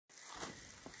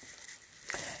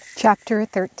Chapter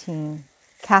 13.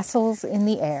 Castles in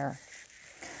the Air.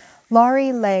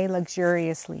 Laurie lay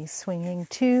luxuriously, swinging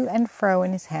to and fro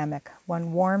in his hammock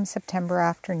one warm September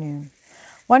afternoon,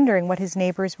 wondering what his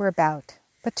neighbors were about,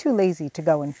 but too lazy to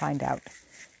go and find out.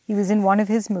 He was in one of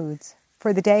his moods,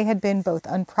 for the day had been both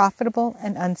unprofitable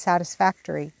and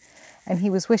unsatisfactory, and he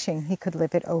was wishing he could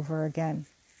live it over again.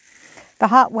 The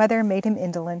hot weather made him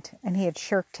indolent, and he had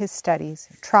shirked his studies,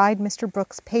 tried Mr.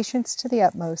 Brooks' patience to the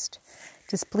utmost,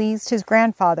 displeased his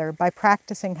grandfather by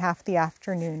practicing half the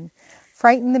afternoon,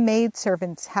 frightened the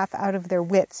maid-servants half out of their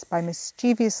wits by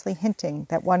mischievously hinting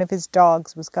that one of his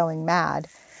dogs was going mad,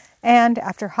 and,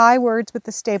 after high words with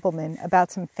the stableman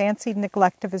about some fancied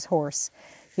neglect of his horse,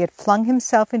 he had flung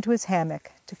himself into his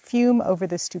hammock to fume over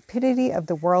the stupidity of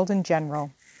the world in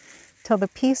general, till the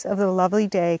peace of the lovely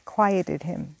day quieted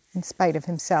him, in spite of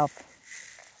himself.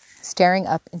 Staring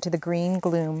up into the green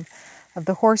gloom of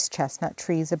the horse-chestnut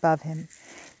trees above him,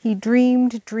 he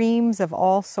dreamed dreams of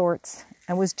all sorts,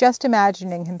 and was just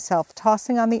imagining himself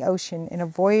tossing on the ocean in a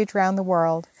voyage round the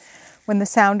world, when the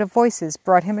sound of voices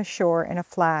brought him ashore in a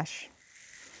flash.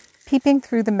 Peeping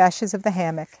through the meshes of the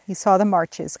hammock, he saw the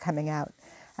Marches coming out,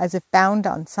 as if bound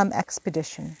on some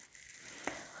expedition.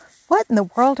 "What in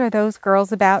the world are those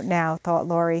girls about now?" thought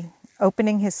Laurie,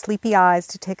 opening his sleepy eyes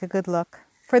to take a good look,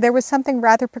 for there was something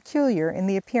rather peculiar in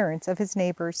the appearance of his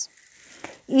neighbors.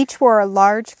 Each wore a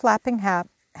large flapping hat,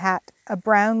 a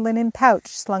brown linen pouch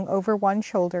slung over one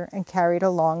shoulder, and carried a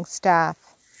long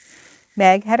staff.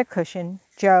 Meg had a cushion,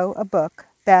 Joe a book,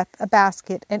 Beth a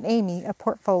basket, and Amy a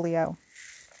portfolio.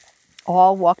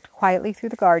 All walked quietly through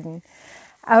the garden,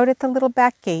 out at the little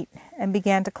back gate, and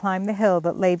began to climb the hill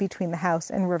that lay between the house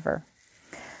and river.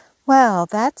 "Well,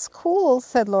 that's cool,"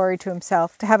 said Laurie to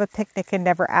himself, "to have a picnic and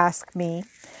never ask me.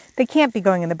 They can't be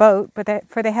going in the boat,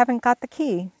 for they haven't got the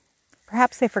key.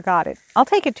 Perhaps they forgot it. I'll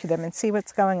take it to them and see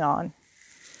what's going on."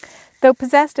 Though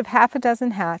possessed of half a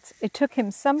dozen hats, it took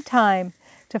him some time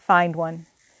to find one.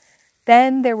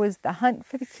 Then there was the hunt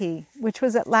for the key, which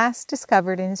was at last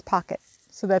discovered in his pocket,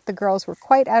 so that the girls were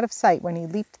quite out of sight when he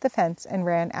leaped the fence and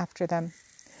ran after them.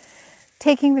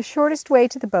 Taking the shortest way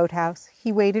to the boathouse,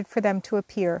 he waited for them to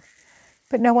appear,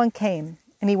 but no one came,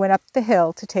 and he went up the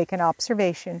hill to take an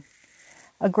observation.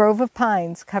 A grove of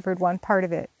pines covered one part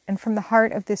of it, and from the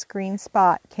heart of this green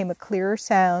spot came a clearer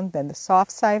sound than the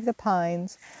soft sigh of the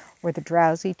pines or the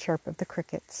drowsy chirp of the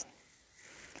crickets.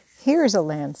 "Here's a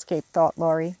landscape," thought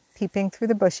Laurie, peeping through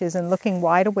the bushes and looking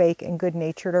wide awake and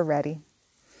good-natured already.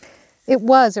 It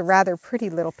was a rather pretty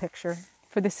little picture,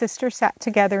 for the sisters sat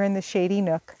together in the shady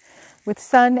nook, with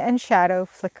sun and shadow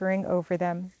flickering over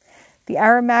them, the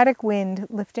aromatic wind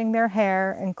lifting their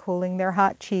hair and cooling their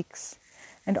hot cheeks,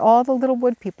 and all the little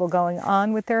wood people going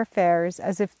on with their affairs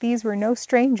as if these were no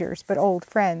strangers but old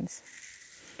friends.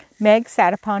 Meg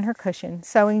sat upon her cushion,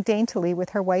 sewing daintily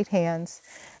with her white hands,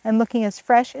 and looking as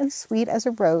fresh and sweet as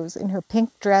a rose in her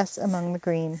pink dress among the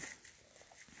green.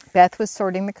 Beth was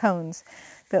sorting the cones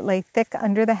that lay thick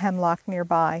under the hemlock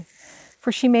nearby,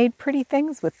 for she made pretty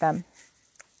things with them.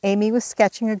 Amy was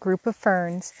sketching a group of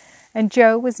ferns, and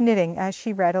Joe was knitting as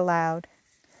she read aloud.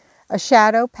 A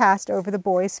shadow passed over the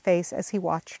boy's face as he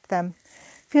watched them,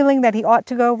 feeling that he ought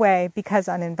to go away because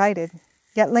uninvited,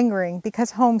 yet lingering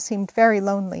because home seemed very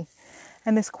lonely,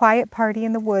 and this quiet party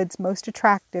in the woods most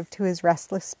attractive to his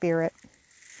restless spirit.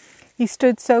 He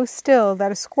stood so still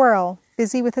that a squirrel,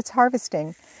 busy with its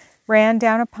harvesting, ran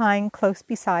down a pine close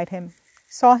beside him,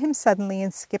 saw him suddenly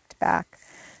and skipped back,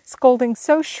 scolding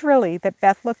so shrilly that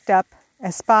Beth looked up,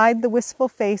 espied the wistful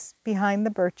face behind the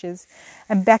birches,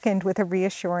 and beckoned with a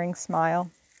reassuring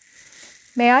smile.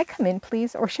 "May I come in,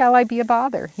 please, or shall I be a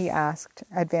bother?" he asked,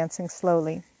 advancing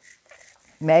slowly.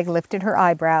 Meg lifted her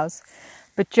eyebrows,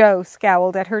 but Joe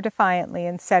scowled at her defiantly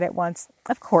and said at once,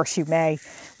 "Of course you may.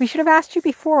 We should have asked you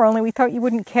before, only we thought you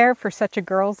wouldn't care for such a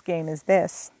girl's game as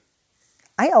this."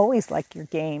 "I always like your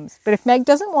games, but if Meg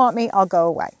doesn't want me, I'll go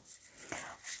away."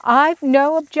 "I've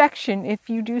no objection if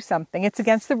you do something. It's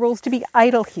against the rules to be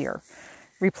idle here,"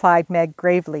 replied Meg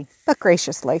gravely, but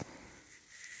graciously.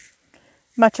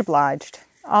 "Much obliged.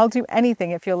 I'll do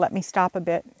anything if you'll let me stop a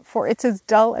bit, for it's as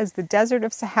dull as the desert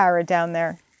of Sahara down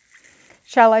there.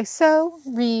 Shall I sew,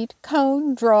 read,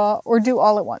 comb, draw, or do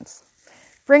all at once?"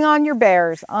 "Bring on your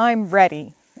bears. I'm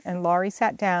ready." And Laurie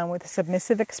sat down with a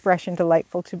submissive expression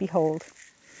delightful to behold.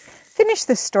 "Finish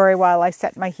this story while I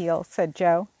set my heel," said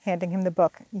Joe, handing him the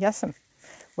book. "Yes'm,"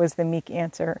 was the meek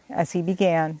answer, as he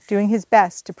began, doing his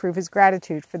best to prove his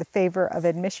gratitude for the favor of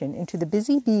admission into the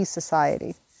Busy Bee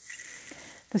Society.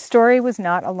 The story was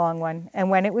not a long one, and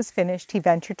when it was finished, he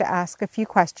ventured to ask a few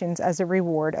questions as a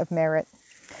reward of merit.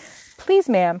 Please,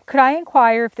 ma'am, could I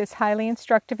inquire if this highly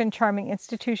instructive and charming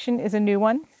institution is a new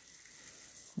one?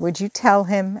 Would you tell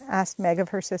him? Asked Meg of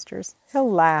her sisters. He'll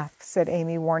laugh, said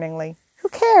Amy warningly. Who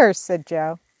cares? Said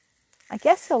Jo. I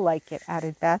guess he'll like it,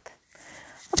 added Beth.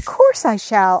 Of course I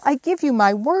shall. I give you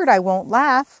my word I won't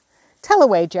laugh. Tell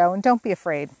away, Jo, and don't be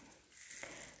afraid.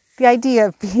 The idea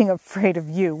of being afraid of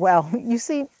you, well, you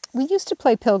see, we used to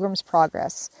play Pilgrim's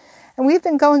Progress, and we've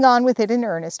been going on with it in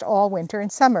earnest all winter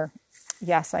and summer.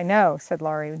 Yes, I know, said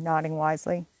Laurie, nodding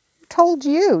wisely. Who told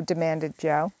you? Demanded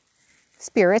Jo.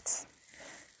 Spirits.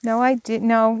 No, I did.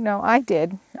 No, I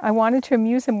did. I wanted to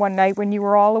amuse him one night when you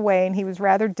were all away and he was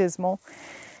rather dismal.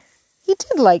 He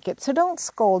did like it, so don't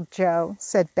scold, Jo,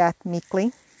 said Beth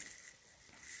meekly.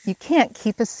 You can't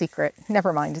keep a secret.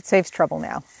 Never mind, it saves trouble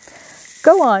now.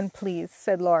 Go on, please,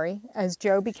 said Laurie, as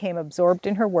Jo became absorbed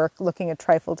in her work, looking a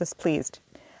trifle displeased.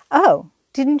 Oh,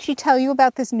 didn't she tell you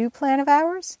about this new plan of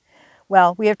ours?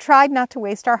 Well, we have tried not to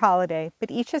waste our holiday, but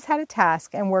each has had a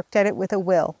task and worked at it with a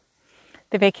will.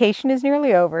 The vacation is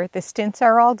nearly over, the stints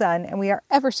are all done, and we are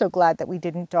ever so glad that we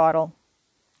didn't dawdle.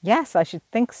 Yes, I should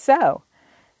think so.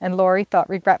 And Laurie thought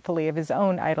regretfully of his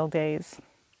own idle days.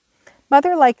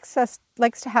 Mother likes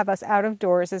to have us out of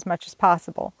doors as much as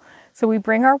possible, so we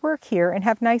bring our work here and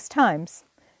have nice times.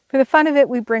 For the fun of it,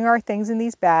 we bring our things in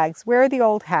these bags, wear the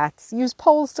old hats, use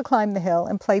poles to climb the hill,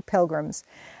 and play pilgrims,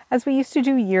 as we used to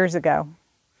do years ago.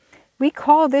 We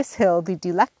call this hill the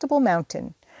Delectable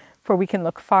Mountain, for we can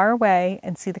look far away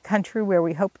and see the country where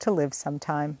we hope to live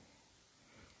sometime.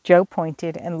 Jo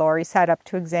pointed, and Laurie sat up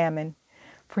to examine,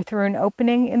 for through an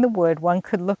opening in the wood one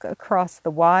could look across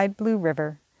the wide blue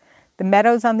river, the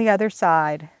meadows on the other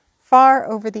side, far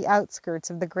over the outskirts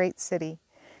of the great city,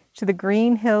 to the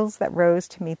green hills that rose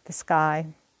to meet the sky.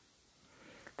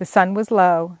 The sun was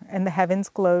low, and the heavens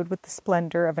glowed with the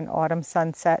splendor of an autumn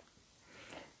sunset.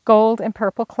 Gold and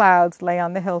purple clouds lay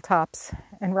on the hilltops,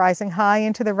 and rising high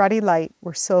into the ruddy light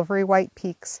were silvery white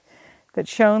peaks that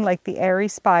shone like the airy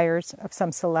spires of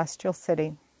some celestial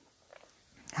city.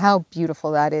 How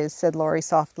beautiful that is, said Laurie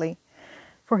softly,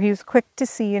 for he was quick to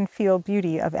see and feel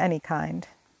beauty of any kind.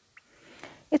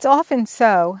 It's often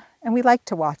so, and we like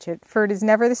to watch it, for it is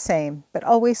never the same, but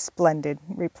always splendid,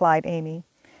 replied Amy,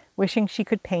 wishing she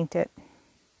could paint it.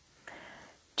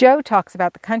 Jo talks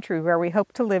about the country where we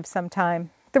hope to live sometime.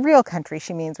 The real country,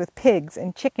 she means, with pigs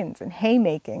and chickens and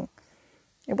haymaking.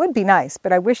 It would be nice,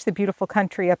 but I wish the beautiful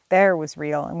country up there was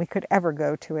real and we could ever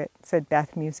go to it, said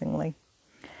Beth musingly.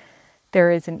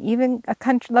 There is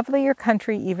lovelier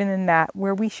country even than that,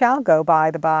 where we shall go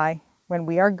by the by, when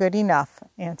we are good enough,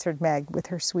 answered Meg with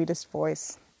her sweetest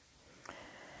voice.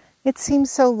 It seems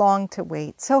so long to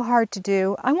wait, so hard to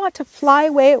do. I want to fly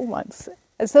away at once,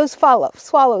 as those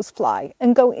swallows fly,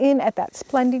 and go in at that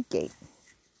splendid gate.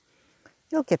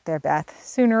 You'll get there, Beth,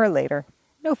 sooner or later.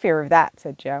 No fear of that,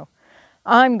 said Jo.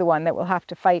 I'm the one that will have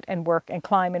to fight and work and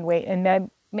climb and wait and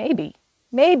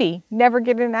maybe never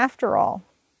get in after all.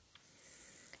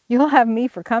 You'll have me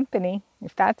for company,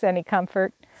 if that's any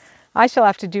comfort. I shall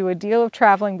have to do a deal of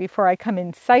traveling before I come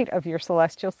in sight of your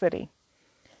celestial city.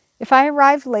 If I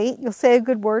arrive late, you'll say a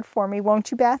good word for me, won't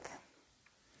you, Beth?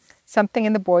 Something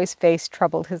in the boy's face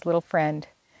troubled his little friend.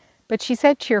 But she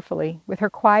said cheerfully, with her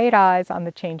quiet eyes on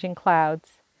the changing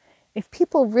clouds, if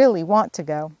people really want to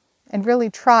go, and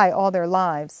really try all their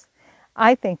lives,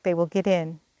 I think they will get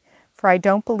in, for I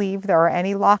don't believe there are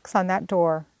any locks on that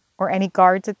door, or any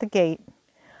guards at the gate.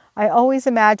 I always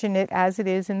imagine it as it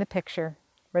is in the picture,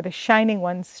 where the shining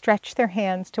ones stretch their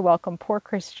hands to welcome poor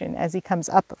Christian as he comes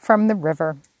up from the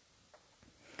river.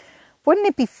 Wouldn't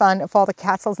it be fun if all the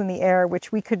castles in the air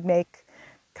which we could make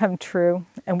come true,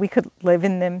 and we could live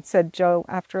in them, said Jo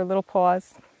after a little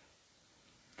pause.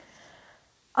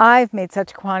 I've made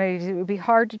such quantities it would be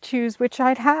hard to choose which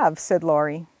I'd have, said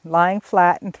Laurie, lying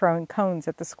flat and throwing cones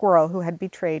at the squirrel who had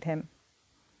betrayed him.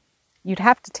 You'd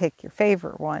have to take your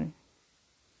favorite one.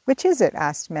 Which is it?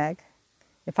 Asked Meg.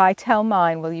 If I tell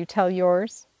mine, will you tell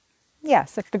yours?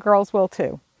 Yes, if the girls will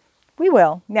too. We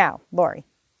will. Now, Laurie.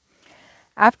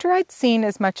 After I'd seen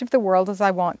as much of the world as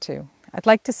I want to, I'd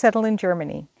like to settle in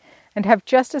Germany and have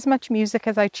just as much music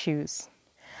as I choose.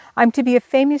 I'm to be a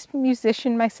famous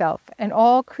musician myself, and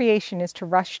all creation is to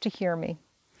rush to hear me.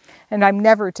 And I'm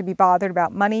never to be bothered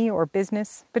about money or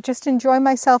business, but just enjoy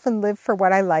myself and live for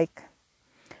what I like.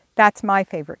 That's my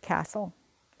favorite castle.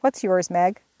 What's yours,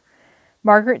 Meg?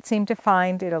 Margaret seemed to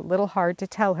find it a little hard to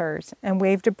tell hers, and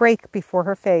waved a break before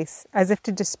her face, as if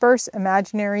to disperse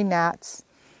imaginary gnats,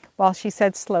 while she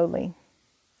said slowly,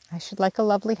 I should like a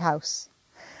lovely house,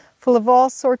 full of all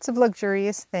sorts of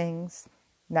luxurious things,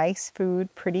 nice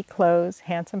food, pretty clothes,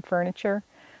 handsome furniture,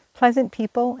 pleasant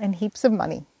people, and heaps of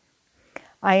money.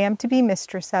 I am to be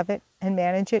mistress of it and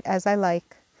manage it as I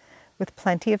like, with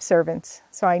plenty of servants,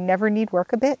 so I never need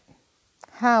work a bit.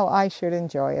 How I should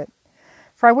enjoy it!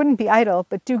 For I wouldn't be idle,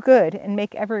 but do good and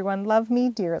make everyone love me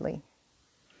dearly."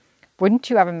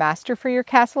 "Wouldn't you have a master for your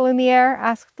castle in the air?"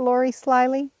 asked Laurie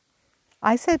slyly.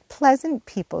 "I said pleasant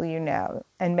people, you know,"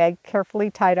 and Meg carefully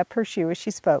tied up her shoe as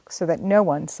she spoke so that no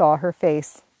one saw her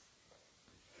face.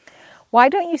 "Why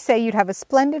don't you say you'd have a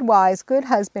splendid, wise, good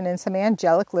husband and some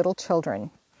angelic little children?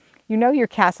 You know your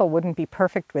castle wouldn't be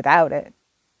perfect without it,"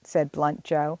 said blunt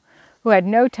Joe, who had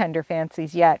no tender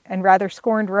fancies yet and rather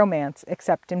scorned romance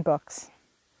except in books.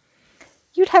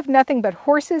 "You'd have nothing but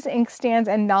horses, inkstands,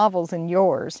 and novels in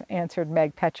yours," answered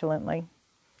Meg petulantly.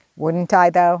 "Wouldn't I,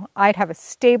 though? I'd have a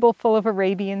stable full of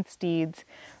Arabian steeds,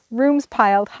 rooms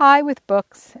piled high with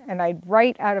books, and I'd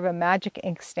write out of a magic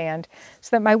inkstand so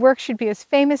that my work should be as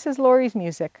famous as Laurie's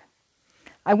music.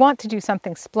 I want to do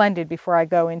something splendid before I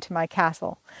go into my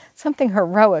castle, something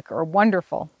heroic or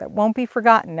wonderful that won't be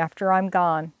forgotten after I'm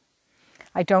gone.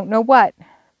 I don't know what,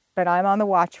 but I'm on the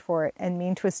watch for it and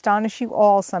mean to astonish you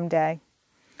all some day.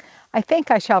 I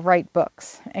think I shall write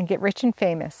books and get rich and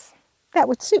famous. That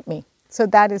would suit me, so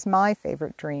that is my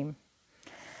favorite dream."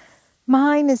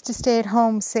 "Mine is to stay at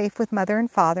home safe with Mother and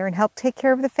Father and help take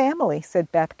care of the family,"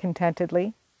 said Beth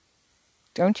contentedly.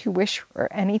 "Don't you wish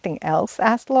for anything else?"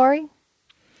 asked Laurie.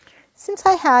 "Since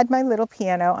I had my little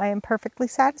piano, I am perfectly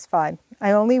satisfied.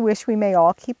 I only wish we may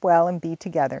all keep well and be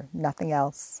together, nothing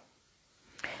else."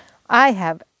 "I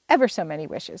have ever so many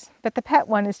wishes, but the pet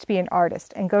one is to be an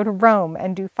artist and go to Rome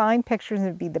and do fine pictures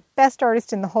and be the best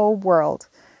artist in the whole world,"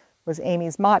 was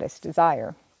Amy's modest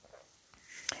desire.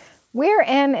 "We're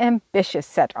an ambitious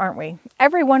set, aren't we?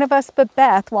 Every one of us but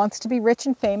Beth wants to be rich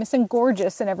and famous and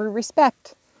gorgeous in every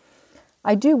respect."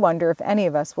 "I do wonder if any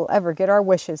of us will ever get our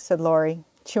wishes," said Laurie,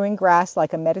 chewing grass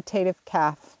like a meditative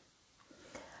calf.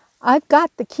 "I've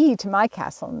got the key to my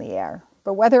castle in the air,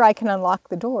 but whether I can unlock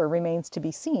the door remains to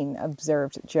be seen,"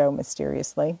 observed Joe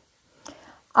mysteriously.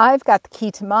 "I've got the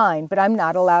key to mine, but I'm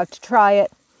not allowed to try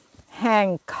it."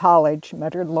 "Hang college,"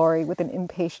 muttered Laurie with an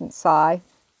impatient sigh.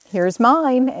 "Here's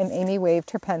mine," and Amy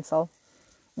waved her pencil.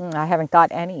 "I haven't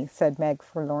got any," said Meg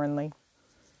forlornly.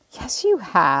 "Yes, you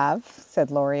have,"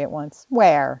 said Laurie at once.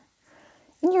 "Where?"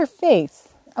 "In your face."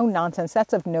 "Oh, nonsense,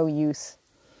 that's of no use."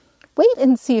 "Wait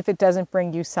and see if it doesn't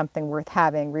bring you something worth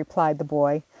having," replied the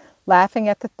boy, laughing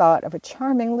at the thought of a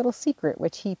charming little secret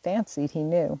which he fancied he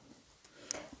knew.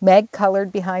 Meg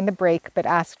colored behind the brake, but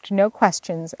asked no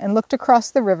questions, and looked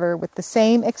across the river with the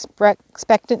same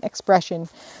expectant expression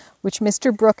which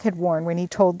Mr. Brooke had worn when he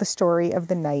told the story of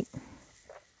the night.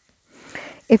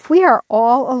 "If we are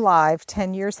all alive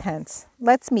 10 years hence,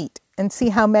 let's meet and see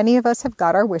how many of us have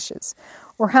got our wishes,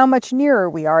 or how much nearer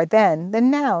we are then than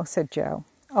now," said Joe,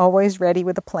 always ready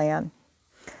with a plan.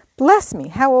 "Bless me,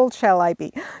 how old shall I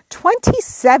be?"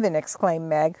 27, exclaimed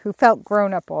Meg, who felt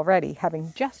grown up already,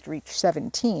 having just reached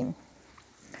 17.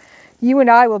 "You and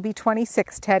I will be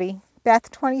 26, Teddy. Beth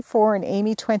 24 and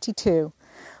Amy 22.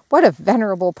 What a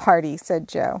venerable party," said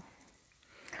Joe.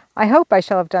 "I hope I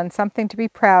shall have done something to be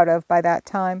proud of by that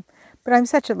time, but I'm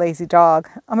such a lazy dog.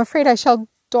 I'm afraid I shall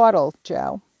dawdle,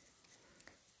 Joe."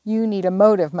 "You need a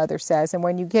motive, Mother says, and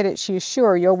when you get it, she is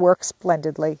sure you'll work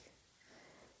splendidly."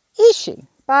 "Is she?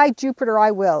 By Jupiter,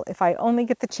 I will, if I only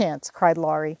get the chance," cried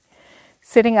Laurie,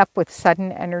 sitting up with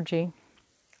sudden energy.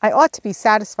 "I ought to be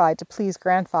satisfied to please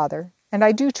Grandfather, and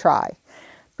I do try,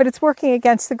 but it's working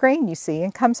against the grain, you see,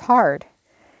 and comes hard.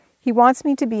 He wants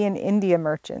me to be an India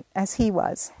merchant, as he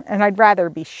was, and I'd rather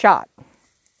be shot.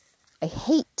 I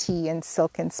hate tea and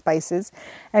silk and spices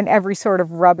and every sort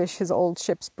of rubbish his old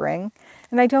ships bring,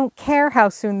 and I don't care how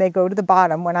soon they go to the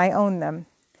bottom when I own them.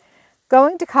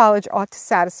 Going to college ought to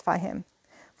satisfy him,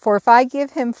 for if I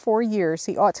give him 4 years,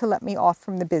 he ought to let me off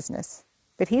from the business.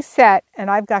 But he's set,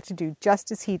 and I've got to do just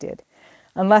as he did,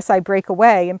 unless I break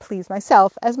away and please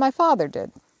myself, as my father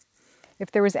did.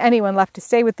 If there was anyone left to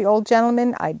stay with the old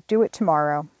gentleman, I'd do it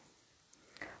tomorrow."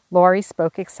 Laurie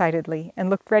spoke excitedly, and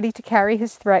looked ready to carry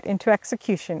his threat into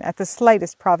execution at the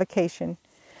slightest provocation,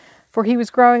 for he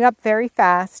was growing up very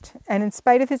fast, and in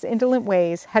spite of his indolent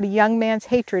ways, had a young man's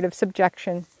hatred of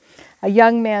subjection, a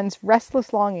young man's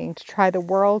restless longing to try the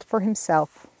world for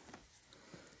himself.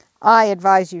 "I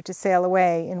advise you to sail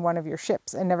away in one of your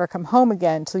ships and never come home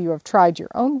again till you have tried your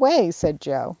own way," said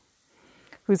Joe,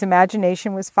 whose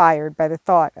imagination was fired by the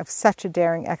thought of such a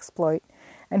daring exploit,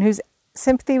 and whose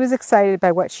sympathy was excited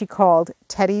by what she called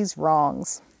Teddy's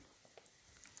wrongs.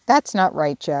 "That's not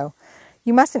right, Joe.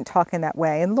 You mustn't talk in that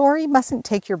way, and Laurie mustn't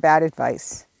take your bad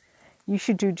advice. You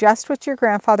should do just what your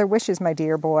grandfather wishes, my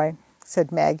dear boy,"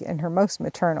 said Meg in her most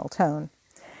maternal tone.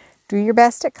 Do your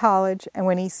best at college, and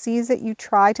when he sees that you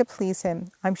try to please him,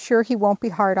 I'm sure he won't be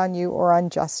hard on you or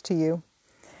unjust to you.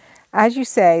 As you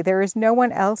say, there is no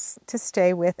one else to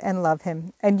stay with and love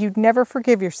him, and you'd never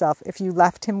forgive yourself if you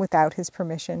left him without his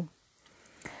permission.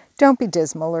 Don't be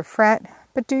dismal or fret,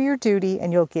 but do your duty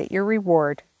and you'll get your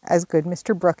reward, as good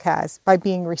Mr. Brooke has, by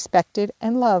being respected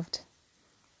and loved."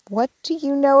 "What do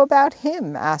you know about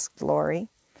him?" asked Laurie,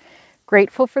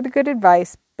 grateful for the good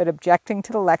advice, but objecting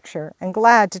to the lecture and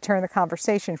glad to turn the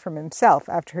conversation from himself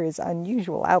after his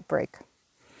unusual outbreak.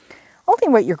 "Only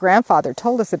what your grandfather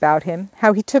told us about him,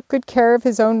 how he took good care of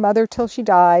his own mother till she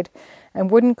died, and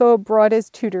wouldn't go abroad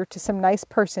as tutor to some nice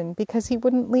person because he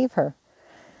wouldn't leave her.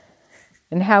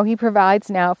 And how he provides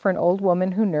now for an old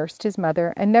woman who nursed his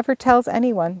mother and never tells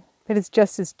anyone, but is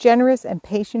just as generous and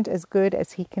patient as good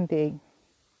as he can be."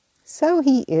 "So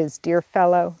he is, dear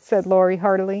fellow," said Laurie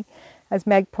heartily, as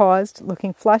Meg paused,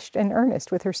 looking flushed and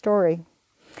earnest with her story.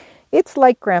 "It's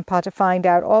like Grandpa to find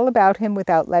out all about him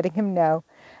without letting him know,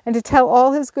 and to tell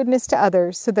all his goodness to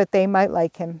others so that they might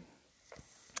like him.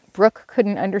 Brooke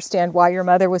couldn't understand why your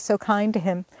mother was so kind to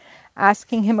him,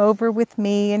 asking him over with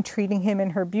me and treating him in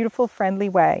her beautiful, friendly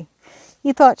way.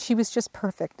 He thought she was just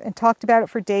perfect and talked about it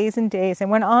for days and days and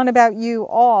went on about you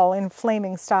all in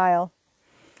flaming style.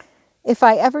 If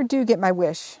I ever do get my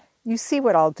wish, you see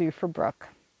what I'll do for Brooke."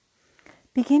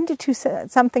 "Begin to do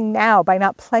something now by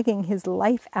not plaguing his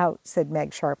life out," said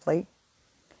Meg sharply.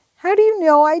 "How do you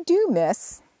know I do,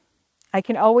 miss?" "I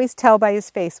can always tell by his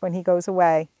face when he goes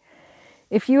away.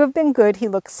 If you have been good, he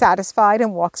looks satisfied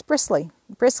and walks briskly.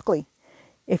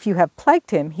 If you have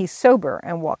plagued him, he's sober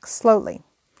and walks slowly,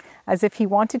 as if he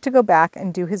wanted to go back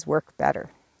and do his work better."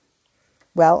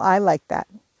 "Well, I like that.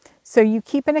 So you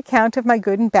keep an account of my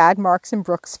good and bad marks in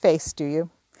Brooke's face, do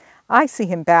you? I see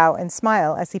him bow and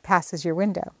smile as he passes your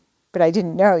window, but I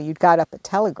didn't know you'd got up a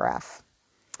telegraph."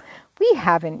 "We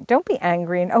haven't. Don't be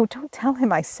angry, and don't tell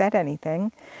him I said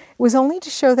anything. It was only to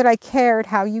show that I cared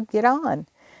how you get on.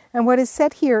 And what is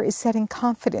said here is said in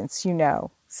confidence, you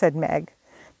know," said Meg,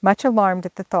 much alarmed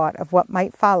at the thought of what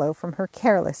might follow from her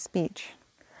careless speech.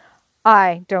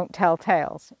 "I don't tell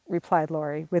tales," replied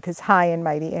Laurie, with his high and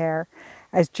mighty air,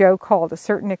 as Joe called a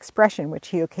certain expression which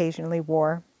he occasionally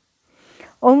wore.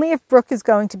 "Only if Brooke is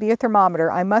going to be a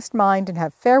thermometer, I must mind and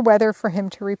have fair weather for him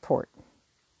to report."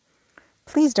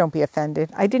 "Please don't be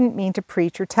offended. I didn't mean to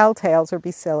preach or tell tales or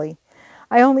be silly.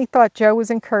 I only thought Joe was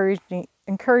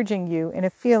encouraging you in a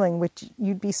feeling which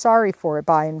you'd be sorry for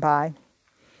by and by.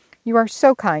 You are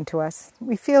so kind to us.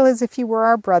 We feel as if you were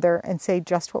our brother and say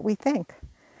just what we think.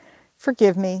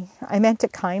 Forgive me. I meant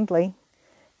it kindly."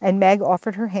 And Meg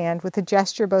offered her hand with a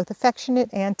gesture both affectionate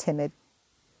and timid.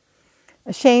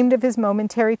 Ashamed of his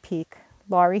momentary pique,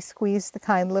 Laurie squeezed the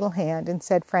kind little hand and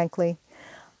said frankly,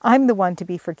 "I'm the one to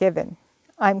be forgiven.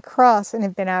 I'm cross and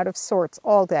have been out of sorts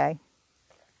all day.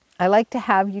 I like to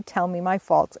have you tell me my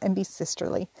faults and be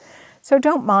sisterly, so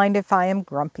don't mind if I am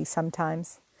grumpy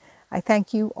sometimes. I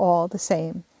thank you all the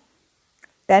same."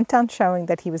 Bent on showing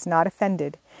that he was not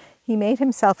offended, he made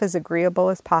himself as agreeable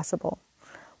as possible,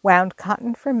 wound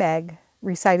cotton for Meg,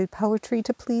 recited poetry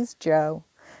to please Joe,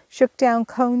 shook down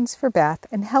cones for Beth,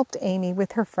 and helped Amy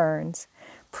with her ferns,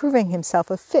 proving himself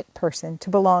a fit person to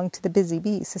belong to the Busy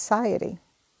Bee Society.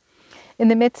 In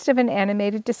the midst of an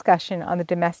animated discussion on the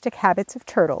domestic habits of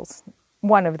turtles,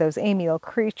 one of those amiable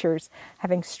creatures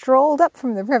having strolled up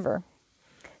from the river,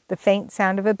 the faint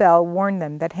sound of a bell warned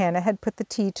them that Hannah had put the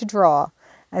tea to draw,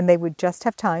 and they would just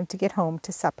have time to get home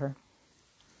to supper.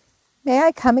 "May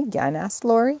I come again?" asked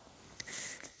Laurie.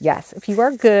 "Yes, if you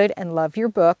are good and love your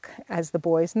book, as the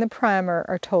boys in the primer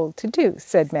are told to do,"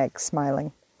 said Meg,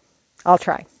 smiling. "I'll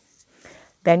try.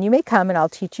 Then you may come and I'll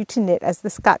teach you to knit as the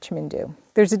Scotchmen do.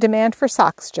 There's a demand for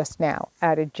socks just now,"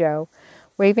 added Joe,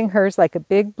 waving hers like a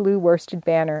big blue worsted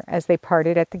banner as they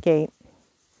parted at the gate.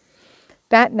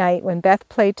 That night, when Beth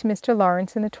played to Mr.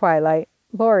 Lawrence in the twilight,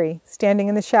 Laurie, standing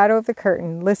in the shadow of the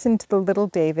curtain, listened to the little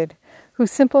David,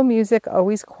 whose simple music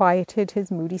always quieted his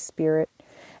moody spirit,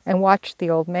 and watched the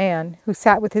old man, who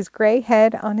sat with his gray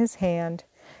head on his hand,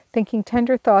 thinking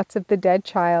tender thoughts of the dead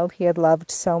child he had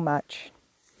loved so much.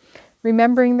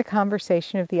 Remembering the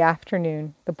conversation of the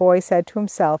afternoon, the boy said to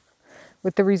himself,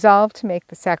 with the resolve to make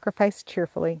the sacrifice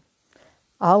cheerfully,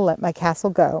 "I'll let my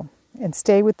castle go, and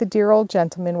stay with the dear old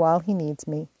gentleman while he needs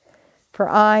me, for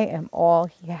I am all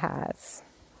he has."